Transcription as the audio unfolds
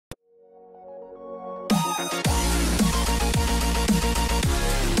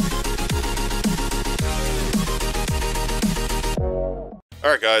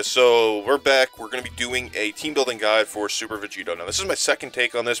Alright guys, so we're back. We're going to be doing a team building guide for Super Vegito. Now this is my second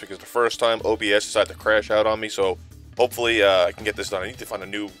take on this because the first time OBS decided to crash out on me, so hopefully I can get this done. I need to find a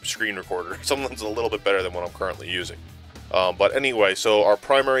new screen recorder, something that's a little bit better than what I'm currently using. But anyway, so our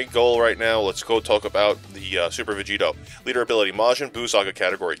primary goal right now, let's go talk about the Super Vegito. Leader ability, Majin Buu Saga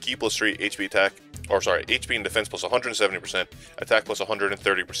category, Ki plus 3, HP attack, HP and defense plus 170%, attack plus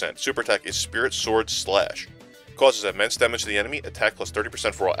 130%. Super attack is Spirit Sword Slash. Causes immense damage to the enemy, attack plus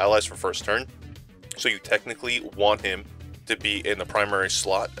 30% for all allies for first turn. So you technically want him to be in the primary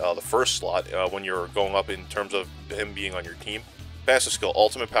slot, the first slot, when you're going up in terms of him being on your team. Passive skill,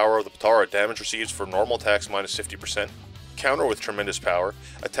 ultimate power of the Patara, damage received for normal attacks minus 50%. Counter with tremendous power,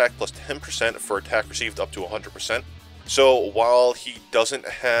 attack plus 10% for attack received up to 100%. So while he doesn't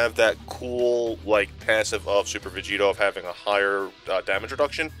have that cool passive of Super Vegito of having a higher damage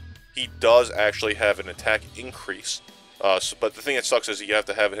reduction, he does actually have an attack increase. But the thing that sucks is you have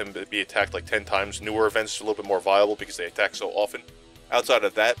to have him be attacked like 10 times. Newer events are a little bit more viable because they attack so often. Outside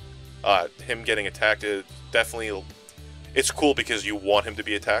of that, him getting attacked is definitely... It's cool because you want him to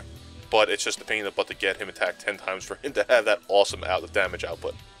be attacked, but it's just a pain in the butt to get him attacked 10 times for him to have that awesome damage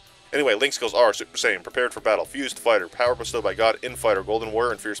output. Anyway, Link skills are Super Saiyan, Prepared for Battle, Fused Fighter, Power Bestowed by God, Infighter, Golden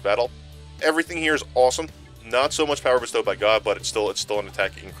Warrior, and Fierce Battle. Everything here is awesome. Not so much power bestowed by God, but it's still an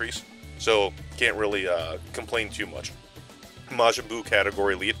attack increase, so can't really complain too much. Majin Buu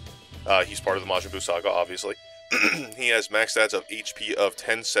category lead. He's part of the Majin Buu saga, obviously. He has max stats of HP of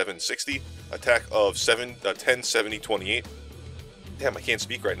 10,760, attack of 10,7028. Damn, I can't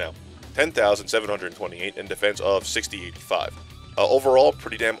speak right now. 10,728, and defense of 6085. Overall,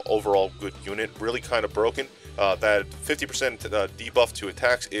 pretty damn overall good unit. Really kind of broken. That 50% debuff to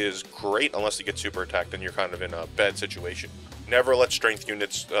attacks is great unless you get super attacked and you're kind of in a bad situation. Never let strength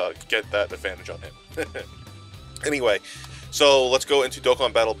units get that advantage on him. Anyway, so let's go into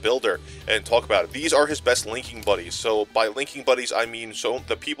Dokkan Battle Builder and talk about it. These are his best linking buddies. So by linking buddies, I mean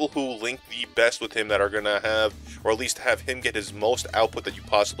the people who link the best with him that are going to have, or at least have him get his most output that you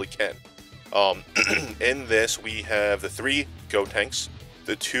possibly can. In this, we have the 3 Gotenks,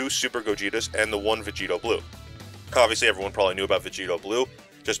 the 2 Super Gogetas, and the 1 Vegito Blue. Obviously, everyone probably knew about Vegito Blue,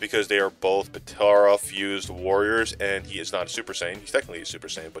 just because they are both Patara fused warriors, and he is not a Super Saiyan. He's technically a Super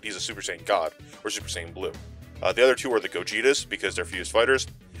Saiyan, but he's a Super Saiyan God, or Super Saiyan Blue. The other 2 are the Gogetas, because they're fused fighters,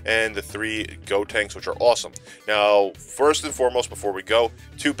 and the 3 Gotenks, which are awesome. Now, first and foremost, before we go,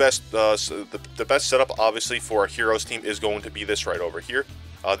 the best setup, obviously, for a Heroes team is going to be this right over here.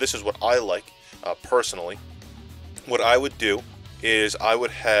 This is what I like, personally. What I would do is I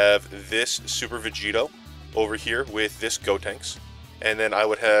would have this Super Vegito over here with this Gotenks, and then I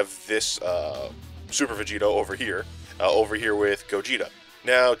would have this Super Vegito over here with Gogeta.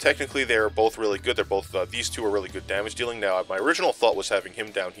 Now, technically, they're both really good. They're both these 2 are really good damage dealing. Now, my original thought was having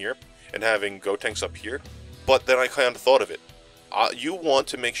him down here and having Gotenks up here, but then I kind of thought of it. You want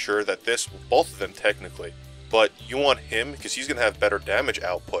to make sure that both of them technically, but you want him because he's going to have better damage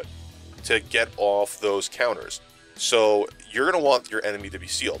output to get off those counters. So you're going to want your enemy to be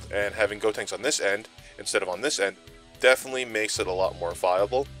sealed, and having Gotenks on this end instead of on this end definitely makes it a lot more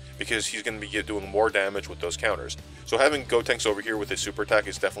viable because he's going to be doing more damage with those counters. So having Gotenks over here with his super attack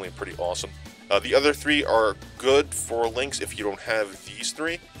is definitely pretty awesome. The other 3 are good for links if you don't have these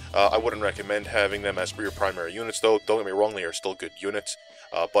 3. I wouldn't recommend having them as for your primary units though. Don't get me wrong, they are still good units.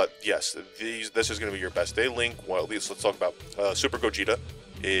 But yes, this is going to be your best day link. Well, at least let's talk about Super Gogeta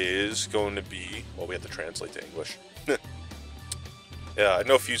is going to be, well, we have to translate to English. Yeah, I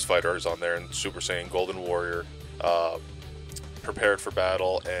know Fused Fighter is on there, and Super Saiyan, Golden Warrior, Prepared for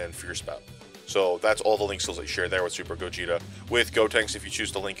Battle, and Fierce Battle. So that's all the link skills I share there with Super Gogeta. With Gotenks, if you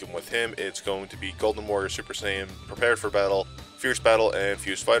choose to link him with him, it's going to be Golden Warrior, Super Saiyan, Prepared for Battle, Fierce Battle, and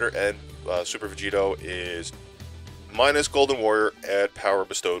Fused Fighter, and Super Vegito is minus Golden Warrior, add Power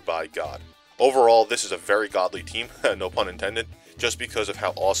Bestowed by God. Overall, this is a very godly team, no pun intended, just because of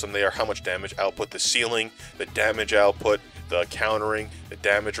how awesome they are, how much damage output, the ceiling, the damage output, the countering, the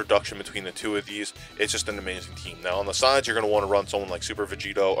damage reduction between the 2 of these. It's just an amazing team. Now, on the sides, you're going to want to run someone like Super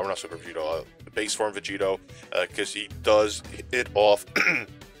Vegito, or not Super Vegito, base form Vegito, because he does hit off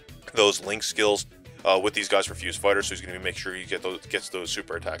those link skills with these guys for Fused Fighters, so he's going to make sure he gets those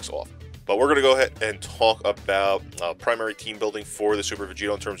super attacks off. But we're going to go ahead and talk about primary team building for the Super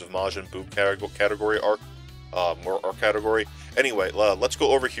Vegito in terms of Majin Buu category arc, or category. Anyway, let's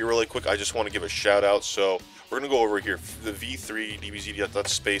go over here really quick. I just want to give a shout out. So we're going to go over here, the V3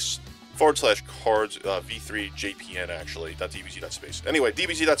 DBZ.space /cards V3 JPN actually, .dbz.space. Anyway,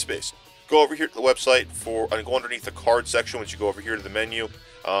 DBZ.space. Go over here to the website and go underneath the card section. Once you go over here to the menu,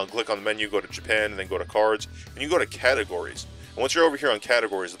 click on the menu, go to Japan, and then go to cards, and you go to categories. And once you're over here on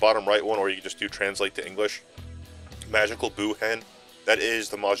categories, the bottom right one, or you can just do translate to English, Magical Buu Hen, that is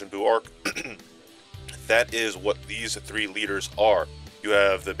the Majin Buu arc. That is what these 3 leaders are. You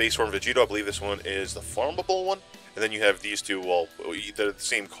have the base form Vegito, I believe this one is the farmable one, and then you have these 2, well, they're the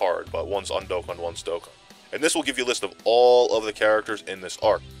same card, but one's Dokkan, one's Dokkan. And this will give you a list of all of the characters in this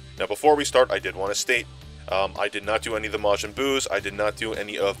arc. Now before we start, I did want to state, I did not do any of the Majin Buus, I did not do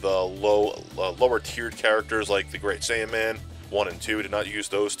any of the lower tiered characters like the Great Saiyan Man 1 and 2, did not use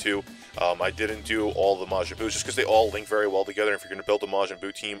those 2. I didn't do all the Majin Buus just because they all link very well together. If you're going to build a Majin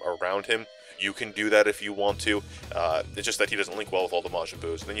Buu team around him, you can do that if you want to. It's just that he doesn't link well with all the Majin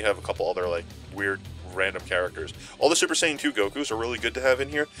Buus. And then you have a couple other like weird random characters. All the Super Saiyan 2 Gokus are really good to have in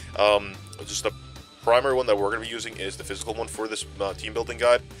here. Just the primary one that we're going to be using is the physical one for this team building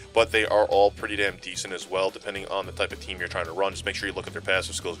guide, but they are all pretty damn decent as well, depending on the type of team you're trying to run. Just make sure you look at their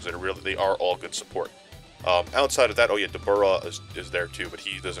passive skills because they are all good support. Outside of that, oh yeah, Dabura is there too, but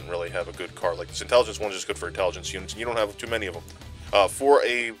he doesn't really have a good card. Like this intelligence one is just good for intelligence units, and you don't have too many of them. For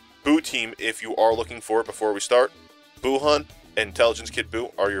a Buu team, if you are looking for it before we start, Buuhan and Intelligence Kid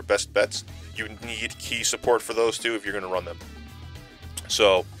Buu are your best bets. You need key support for those 2 if you're going to run them.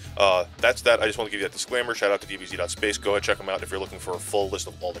 So, that's that. I just want to give you that disclaimer. Shout out to DBZ.space. Go ahead, check them out if you're looking for a full list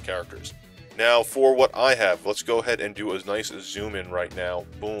of all the characters. Now, for what I have, let's go ahead and do a nice zoom in right now.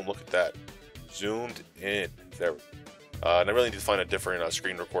 Boom, look at that. Zoomed in. There we go. And I really need to find a different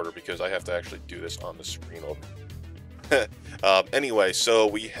screen recorder because I have to actually do this on the screen over. Anyway, so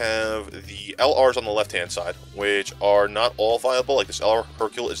we have the LRs on the left-hand side, which are not all viable. Like this LR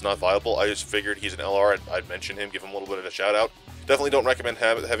Hercule is not viable. I just figured he's an LR, and I'd mention him, give him a little bit of a shout-out. Definitely don't recommend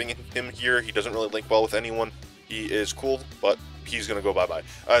having him here. He doesn't really link well with anyone. He is cool, but he's going to go bye-bye.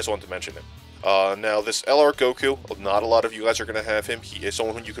 I just wanted to mention him. Now, this LR Goku, not a lot of you guys are going to have him. He is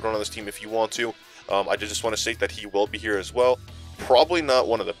someone who you can run on this team if you want to. I did just want to state that he will be here as well. Probably not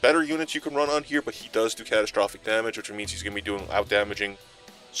one of the better units you can run on here, but he does do catastrophic damage, which means he's going to be doing out-damaging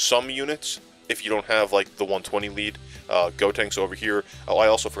some units if you don't have, like, the 120 lead. Gotenks over here. Oh, I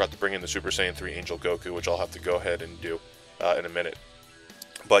also forgot to bring in the Super Saiyan 3 Angel Goku, which I'll have to go ahead and do in a minute.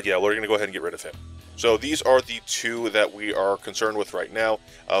 But yeah, we're going to go ahead and get rid of him. So these are the 2 that we are concerned with right now.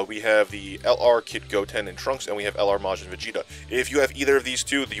 We have the LR Kid Goten and Trunks, and we have LR Majin Vegeta. If you have either of these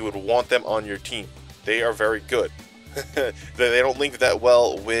 2, you would want them on your team. They are very good. They don't link that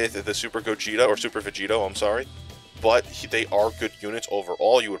well with the Super Gogeta, or Super Vegito, I'm sorry. But they are good units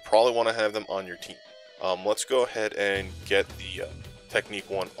overall. You would probably want to have them on your team. Let's go ahead and get the technique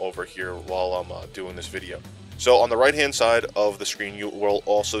one over here while I'm doing this video. So on the right-hand side of the screen, you will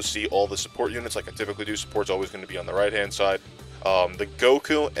also see all the support units like I typically do. Support's always going to be on the right-hand side. The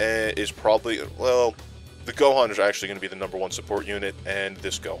Goku is probably, well, the Gohan is actually going to be the #1 support unit, and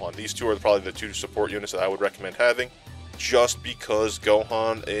this Gohan. These 2 are probably the 2 support units that I would recommend having, just because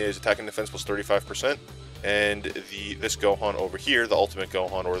Gohan is attack and defense plus 35%, and this Gohan over here, the Ultimate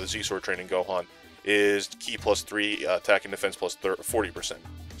Gohan, or the Z-Sword Training Gohan, is ki plus 3, attack and defense plus 40%.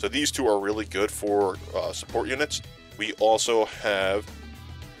 So these 2 are really good for support units. We also have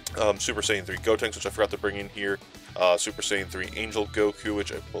Super Saiyan 3 Gotenks, which I forgot to bring in here. Super Saiyan 3 Angel Goku,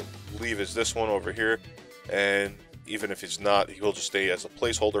 which I believe is this one over here. And even if he's not, he will just stay as a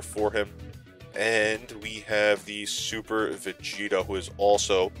placeholder for him. And we have the Super Vegito, who is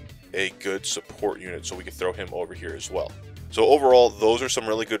also a good support unit, so we can throw him over here as well. So overall, those are some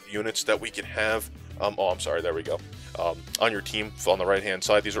really good units that we can have. Oh, I'm sorry, there we go. On your team on the right-hand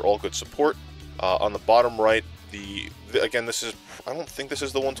side, these are all good support. On the bottom right, again, this is, I don't think this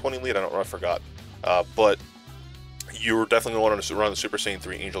is the 120 lead, I don't know, I forgot. But you're definitely going to want to run the Super Saiyan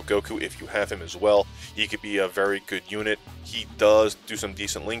 3 Angel Goku if you have him as well. He could be a very good unit. He does do some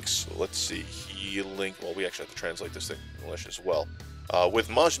decent links. Let's see, well, we actually have to translate this thing in English as well. With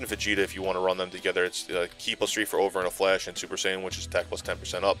Majin Vegeta, if you want to run them together, it's Ki plus 3 for over and a flash, and Super Saiyan, which is attack plus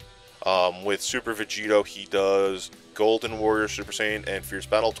 10% up. With Super Vegito, he does Golden Warrior Super Saiyan and Fierce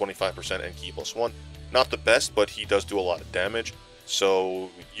Battle, 25% and Ki plus 1. Not the best, but he does do a lot of damage. So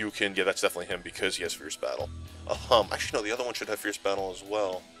you can, yeah, that's definitely him because he has Fierce Battle. Actually, no, the other one should have Fierce Battle as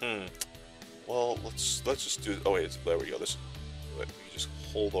well. Well, let's just do, oh wait, there we go. We just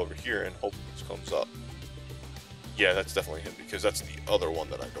hold over here and hope this comes up. Yeah, that's definitely him because that's the other one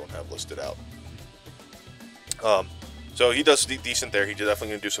that I don't have listed out. So he does decent there. He's definitely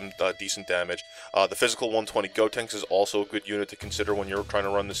going to do some decent damage. The physical 120 Gotenks is also a good unit to consider when you're trying to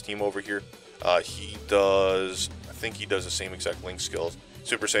run this team over here. He does, I think he does the same exact link skills.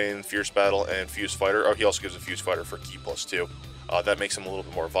 Super Saiyan, Fierce Battle, and Fuse Fighter. Oh, he also gives a Fuse Fighter for Ki plus 2. That makes him a little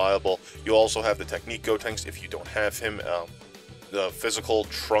bit more viable. You also have the Technique Gotenks if you don't have him. physical,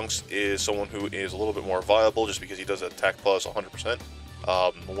 Trunks is someone who is a little bit more viable just because he does attack plus 100%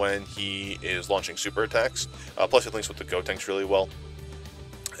 when he is launching super attacks. Plus, he links with the Gotenks really well.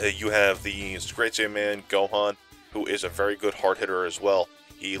 You have the Great Saiyaman Gohan, who is a very good hard hitter as well.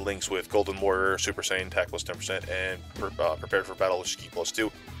 He links with Golden Warrior, Super Saiyan, attack plus 10%, and Prepared for Battle, which is Ki plus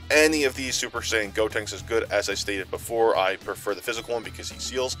 2. Any of these Super Saiyan Gotenks is good. As I stated before, I prefer the physical one because he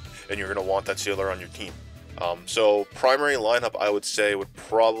seals, and you're going to want that sealer on your team. So primary lineup, I would say, would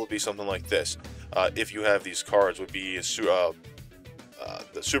probably be something like this. If you have these cards, would be the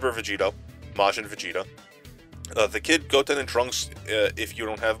Super Vegito, Majin Vegeta. The Kid, Goten, and Trunks, if you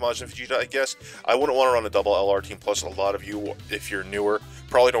don't have Majin Vegeta, I guess. I wouldn't want to run a double LR team, plus a lot of you, if you're newer,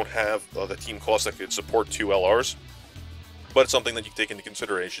 probably don't have the team cost that could support 2 LRs. But it's something that you can take into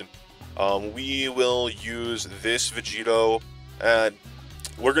consideration. We will use this Vegito, and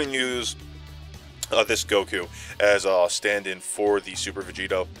we're going to use this Goku as a stand-in for the Super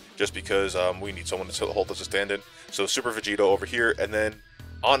Vegito, just because we need someone to hold as a stand-in. So Super Vegito over here, and then,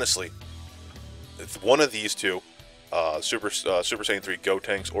 honestly, one of these two, Super Saiyan 3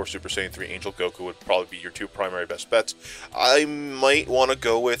 Gotenks or Super Saiyan 3 Angel Goku would probably be your 2 primary best bets. I might want to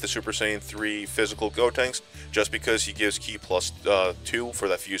go with the Super Saiyan 3 physical Gotenks, just because he gives Ki plus 2 for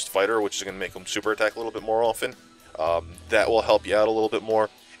that fused fighter, which is going to make him super attack a little bit more often. That will help you out a little bit more.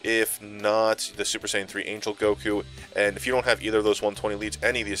 If not, the Super Saiyan 3 Angel Goku, and if you don't have either of those 120 leads,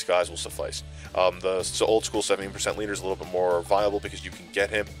 any of these guys will suffice. The old school 70% leader is a little bit more viable because you can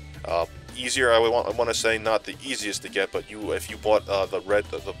get him. Easier, I want to say, not the easiest to get, but if you bought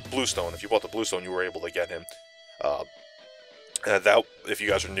the blue stone, if you bought the blue stone, you were able to get him. That, if you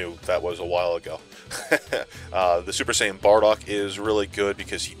guys are new, that was a while ago. The Super Saiyan Bardock is really good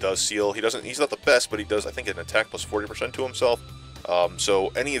because he does seal. He's not the best, but he does, I think, an attack plus 40% to himself. So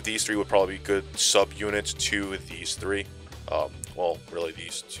any of these 3 would probably be good sub-units to these 3. Well, really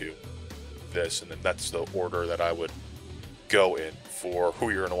these 2, this, and then that's the order that I would go in for who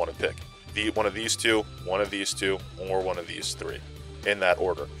you're going to want to pick. One of these 2, one of these 2, or one of these 3, in that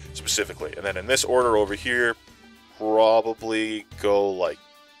order specifically. And then in this order over here, probably go like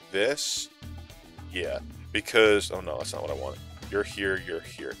this. Yeah, because, oh no, that's not what I wanted. You're here, you're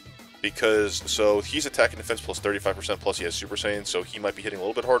here. Because, so he's attacking defense plus 35%, plus he has Super Saiyan, so he might be hitting a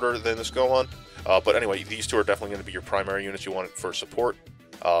little bit harder than this Gohan. But anyway, these 2 are definitely going to be your primary units you want for support.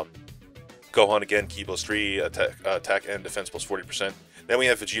 Gohan, again, Ki plus 3, attack and defense plus 40%. Then we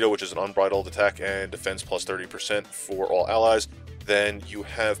have Vegito, which is an unbridled attack and defense plus 30% for all allies. Then you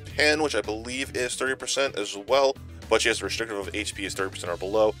have Pan, which I believe is 30% as well, but she has a restrictive of HP is 30% or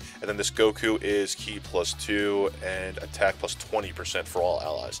below. And then this Goku is Ki plus 2 and attack plus 20% for all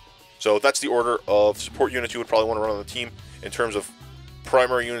allies. So that's the order of support units you would probably want to run on the team. In terms of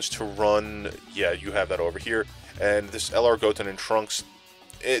primary units to run, yeah, you have that over here. And this LR, Goten, and Trunks,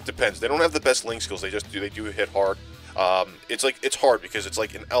 it depends. They don't have the best link skills. They do hit hard. It's hard because it's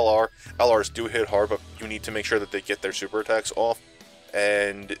like an LR. LRs do hit hard, but you need to make sure that they get their super attacks off.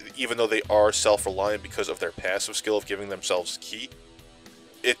 And even though they are self-reliant because of their passive skill of giving themselves Ki,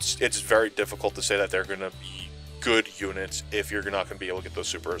 it's very difficult to say that they're going to be good units if you're not going to be able to get those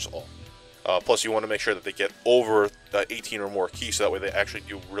supers off. Plus, you want to make sure that they get over 18 or more Ki, so that way they actually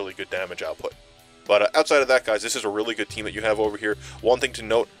do really good damage output. But outside of that, guys, this is a really good team that you have over here. One thing to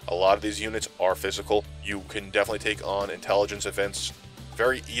note, a lot of these units are physical. You can definitely take on intelligence events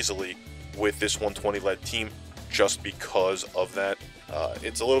very easily with this 120-led team just because of that.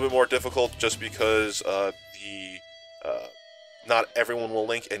 It's a little bit more difficult just because not everyone will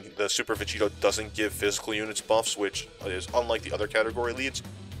link, and the Super Vegito doesn't give physical units buffs, which is unlike the other category leads,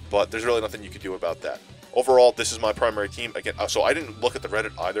 but there's really nothing you can do about that. Overall, this is my primary team. Again, so I didn't look at the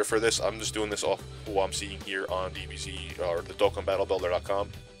Reddit either for this. I'm just doing this off who I'm seeing here on DBZ or the Dokkan Battle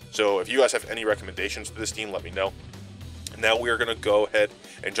Builder.com. So if you guys have any recommendations for this team, let me know. Now we are going to go ahead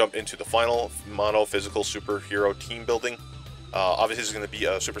and jump into the final mono physical superhero team building. Obviously, this is going to be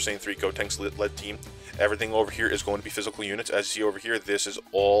a Super Saiyan 3 Gotenks-led team. Everything over here is going to be physical units. As you see over here, this is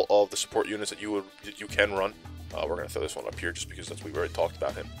all of the support units that you can run. We're going to throw this one up here just because we already talked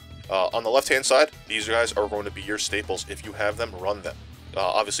about him. On the left-hand side, these guys are going to be your staples. If you have them, run them.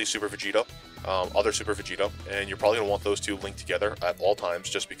 Obviously, Super Vegito, other Super Vegito, and you're probably going to want those 2 linked together at all times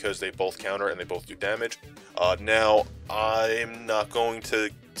just because they both counter and they both do damage. Now, I'm not going to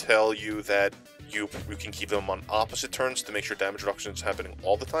tell you that you can keep them on opposite turns to make sure damage reduction is happening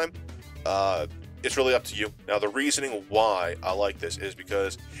all the time. It's really up to you. Now, the reasoning why I like this is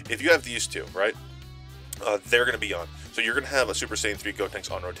because if you have these 2, right, they're going to be on. So you're going to have a Super Saiyan 3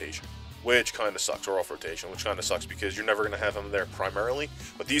 Gotenks on rotation. which kind of sucks, or off rotation, which kind of sucks because you're never going to have him there primarily.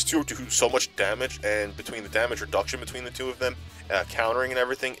 But these two do so much damage, and between the damage reduction between the two of them, countering and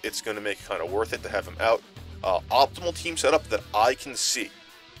everything, it's going to make it kind of worth it to have him out. Optimal team setup that I can see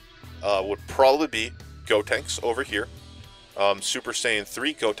would probably be Gotenks over here, Super Saiyan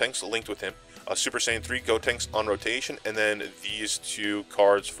 3 Gotenks linked with him, Super Saiyan 3 Gotenks on rotation, and then these two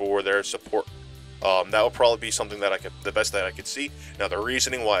cards for their support. That would probably be something that the best that I could see. Now, the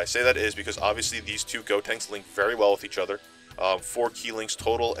reasoning why I say that is because obviously these two Gotenks link very well with each other. 4 key links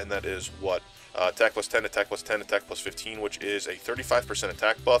total, and that is what? Attack plus 10, attack plus 10, attack plus 15, which is a 35%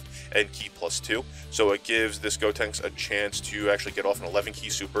 attack buff, and key plus 2. So it gives this Gotenks a chance to actually get off an 11 key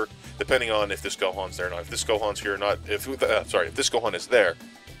super, depending on if this Gohan's there or not. If this Gohan's here or not, if this Gohan is there,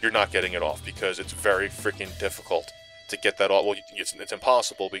 you're not getting it off because it's very freaking difficult to get that off. Well, it's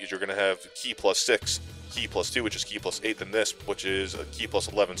impossible because you're going to have key plus 6, key plus 2, which is key plus 8, than this, which is a key plus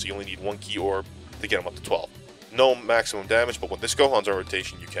 11, so you only need 1 key orb to get him up to 12. No maximum damage, but when this Gohan's on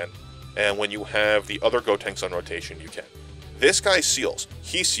rotation, you can. And when you have the other Gotenks on rotation, you can. This guy seals.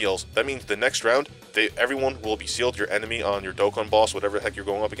 He seals. That means the next round, everyone will be sealed. Your enemy on your Dokkan boss, whatever the heck you're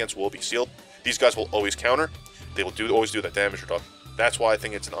going up against, will be sealed. These guys will always counter. They will always do that damage reduction. That's why I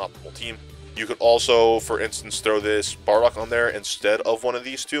think it's an optimal team. You could also, for instance, throw this Bardock on there instead of one of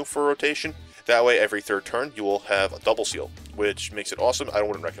these two for rotation. That way, every third turn, you will have a double seal, which makes it awesome. I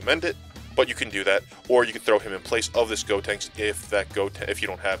wouldn't recommend it, but you can do that. Or you can throw him in place of this Gotenks if you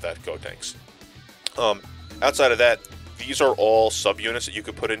don't have that Gotenks. Outside of that, these are all subunits that you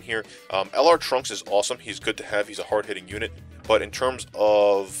could put in here. LR Trunks is awesome. He's good to have. He's a hard-hitting unit. But in terms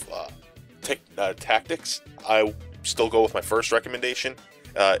of tactics, I still go with my first recommendation.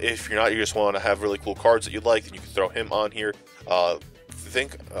 If you're not, you just want to have really cool cards that you like, then you can throw him on here.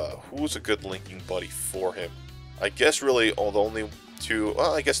 Who's a good linking buddy for him? I guess really the only two,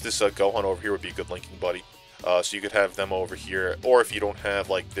 well, I guess this Gohan over here would be a good linking buddy. So you could have them over here, or if you don't have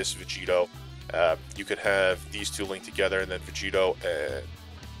like this Vegito, you could have these two linked together, and then Vegito and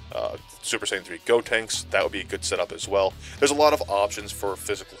Super Saiyan 3 Gotenks. That would be a good setup as well. There's a lot of options for a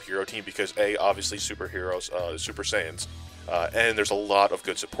physical hero team because obviously superheroes, Super Saiyans. And there's a lot of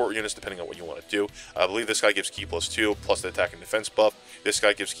good support units depending on what you want to do. I believe this guy gives key plus 2 plus the attack and defense buff. This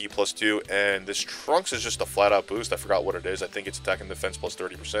guy gives key plus 2, and this Trunks is just a flat out boost. I forgot what it is. I think it's attack and defense plus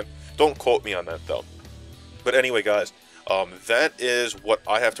 30%. Don't quote me on that though. But anyway, guys, that is what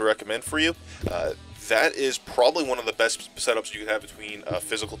I have to recommend for you. That is probably one of the best setups you can have between a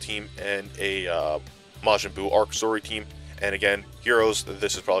physical team and a Majin Buu arc story team. And again, heroes,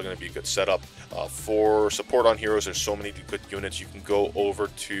 this is probably going to be a good setup. For support on heroes, there's so many good units. You can go over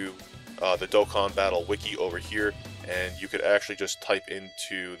to the Dokkan Battle wiki over here, and you could actually just type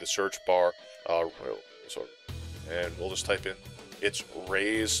into the search bar, and we'll just type in, it's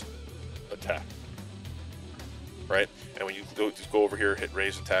raise attack, right? And when you just go over here, hit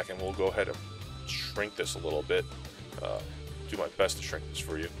raise attack, and we'll go ahead and shrink this a little bit. Do my best to shrink this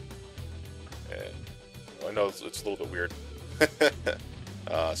for you. And I know it's a little bit weird.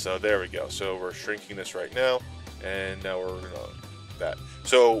 So there we go. So we're shrinking this right now, and now we're on that.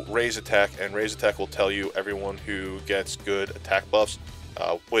 So raise attack, and raise attack will tell you everyone who gets good attack buffs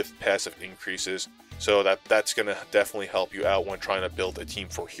with passive increases. So that's going to definitely help you out when trying to build a team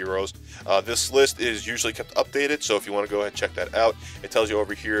for heroes. This list is usually kept updated, so if you want to go ahead and check that out, it tells you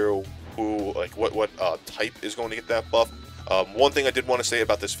over here what type is going to get that buff. One thing I did want to say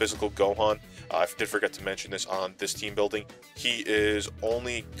about this physical Gohan, I did forget to mention this on this team building. He is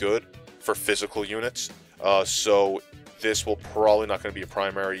only good for physical units, so this will probably not going to be a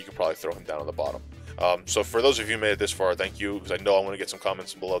primary. You could probably throw him down on the bottom. So for those of you who made it this far, thank you, because I know I'm going to get some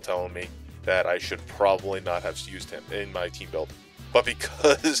comments below telling me that I should probably not have used him in my team build. But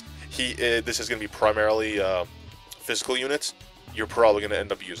because this is going to be primarily physical units, you're probably going to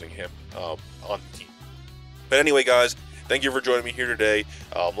end up using him on the team. But anyway, guys, thank you for joining me here today.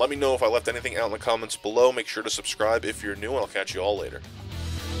 Let me know if I left anything out in the comments below. Make sure to subscribe if you're new, and I'll catch you all later.